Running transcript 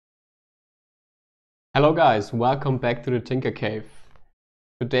Hello guys, welcome back to the Tinker Cave.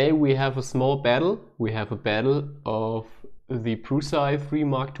 Today we have a small battle. We have a battle of the Prusa i3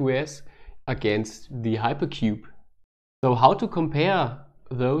 Mark IIs against the Hypercube. So how to compare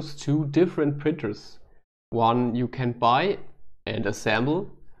those two different printers? One you can buy and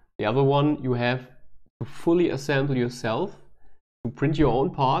assemble. The other one you have to fully assemble yourself, to print your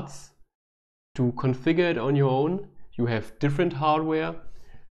own parts, to configure it on your own. You have different hardware.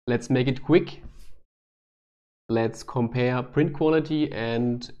 Let's make it quick. Let's compare print quality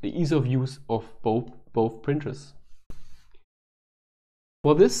and the ease of use of both printers.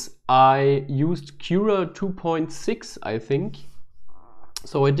 For this I used Cura 2.6, I think.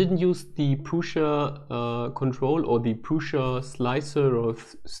 So I didn't use the Prusa control or the Prusa slicer or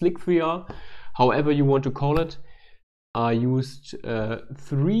slick 3R, however you want to call it. I used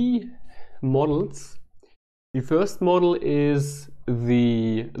 3 models. The first model is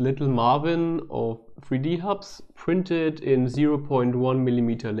the little Marvin of 3D hubs, printed in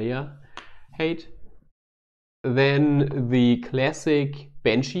 0.1mm layer height. Then the classic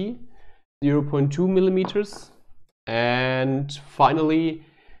Benchy, 0.2mm. And finally,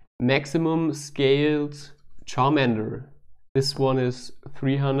 maximum scaled Charmander. This one is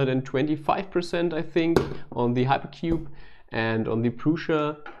 325%, I think, on the Hypercube, and on the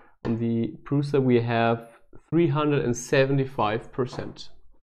Prusa we have 375%.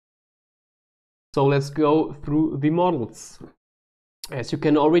 So let's go through the models. As you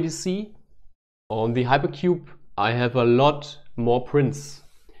can already see, on the Hypercube I have a lot more prints.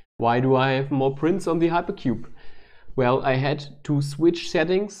 Why do I have more prints on the Hypercube? Well, I had to switch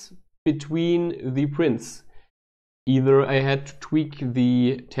settings between the prints. Either I had to tweak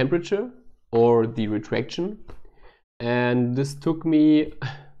the temperature or the retraction, and this took me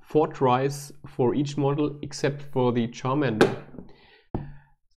 4 tries for each model except for the Charmander.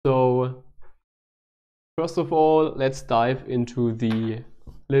 So first of all, let's dive into the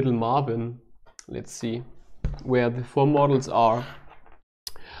little Marvin. Let's see where the 4 models are.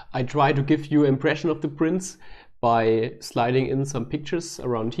 I try to give you an impression of the prints by sliding in some pictures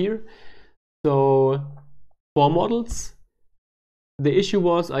around here. So 4 models. The issue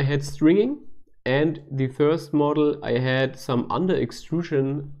was I had stringing, and the first model I had some under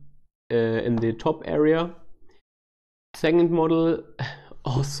extrusion in the top area. Second model,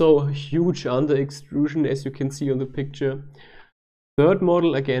 also huge under extrusion, as you can see on the picture. Third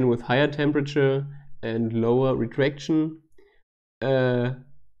model, again with higher temperature and lower retraction,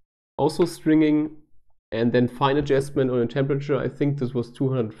 also stringing, and then fine adjustment on the temperature. I think this was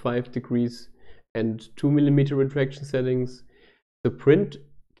 205 degrees and 2mm retraction settings. The print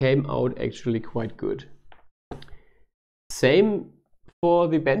came out actually quite good. Same for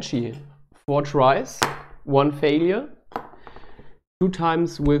the Benchy. 4 tries, 1 failure. 2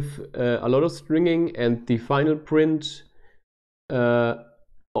 times with a lot of stringing, and the final print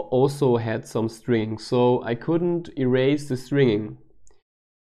also had some stringing, so I couldn't erase the stringing.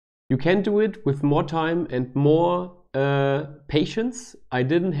 You can do it with more time and more patience. I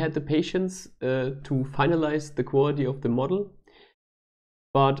didn't have the patience to finalize the quality of the model,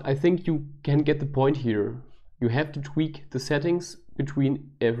 but I think you can get the point here. You have to tweak the settings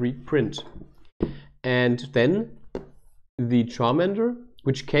between every print. And then the Charmander,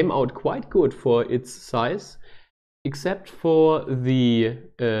 which came out quite good for its size, except for the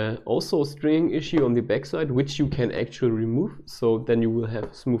also stringing issue on the backside, which you can actually remove, so then you will have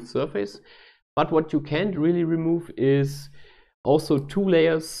a smooth surface. But what you can't really remove is also 2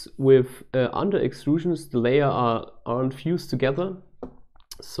 layers with under extrusions. The layers aren't fused together.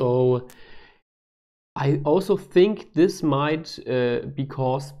 So I also think this might be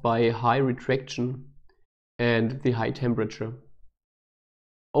caused by high retraction and the high temperature.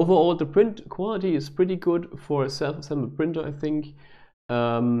 Overall, the print quality is pretty good for a self-assembled printer, I think.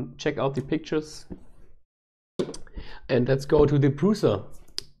 Check out the pictures. And let's go to the Prusa.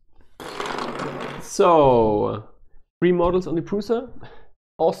 So 3 models on the Prusa.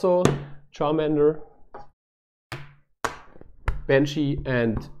 Also Charmander, Benchy,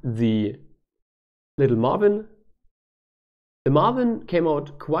 and the little Marvin. The Marvin came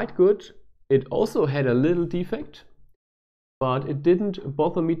out quite good. It also had a little defect, but it didn't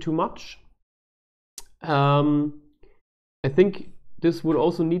bother me too much. I think this would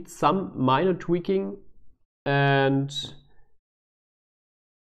also need some minor tweaking and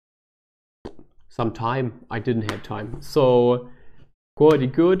some time. I didn't have time. So quality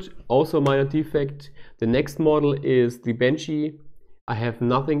good, also minor defect. The next model is the Benchy. I have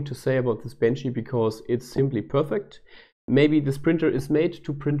nothing to say about this Benchy because it's simply perfect. Maybe this printer is made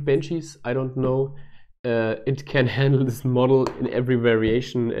to print Benchies, I don't know. It can handle this model in every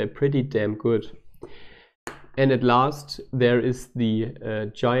variation pretty damn good. And at last, there is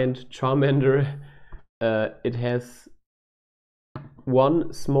the giant Charmander. It has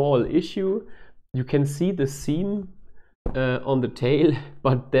one small issue. You can see the seam on the tail,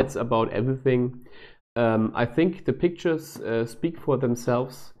 but that's about everything. I think the pictures speak for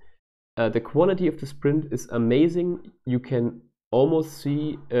themselves. The quality of this print is amazing. You can almost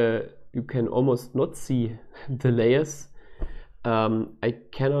not see the layers. I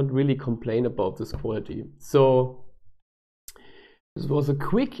cannot really complain about this quality. So this was a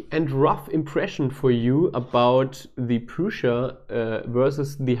quick and rough impression for you about the Prusa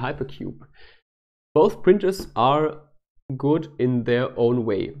versus the Hypercube. Both printers are good in their own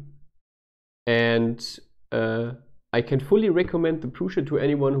way, and I can fully recommend the Prusa to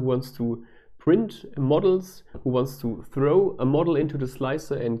anyone who wants to print models, who wants to throw a model into the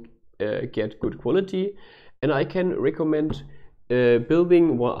slicer and get good quality. And I can recommend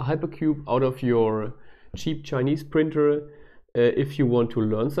building Hypercube out of your cheap Chinese printer if you want to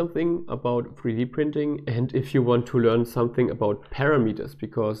learn something about 3D printing, and if you want to learn something about parameters,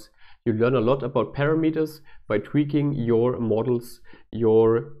 because you learn a lot about parameters by tweaking your models,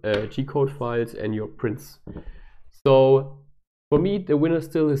 your G-code files and your prints. So for me, the winner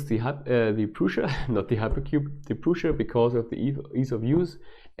still is the Prusa, not the Hypercube, the Prusa, because of the ease of use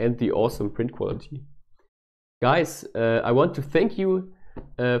and the awesome print quality. Guys, I want to thank you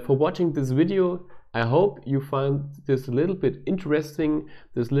for watching this video. I hope you found this a little bit interesting,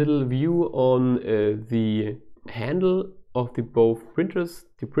 this little view on the handle of the both printers,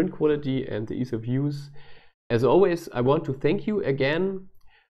 the print quality and the ease of use. As always, I want to thank you again.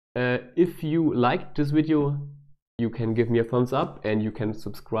 If you liked this video, you can give me a thumbs up and you can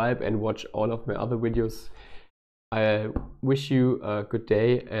subscribe and watch all of my other videos. I wish you a good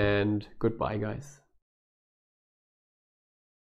day and goodbye, guys.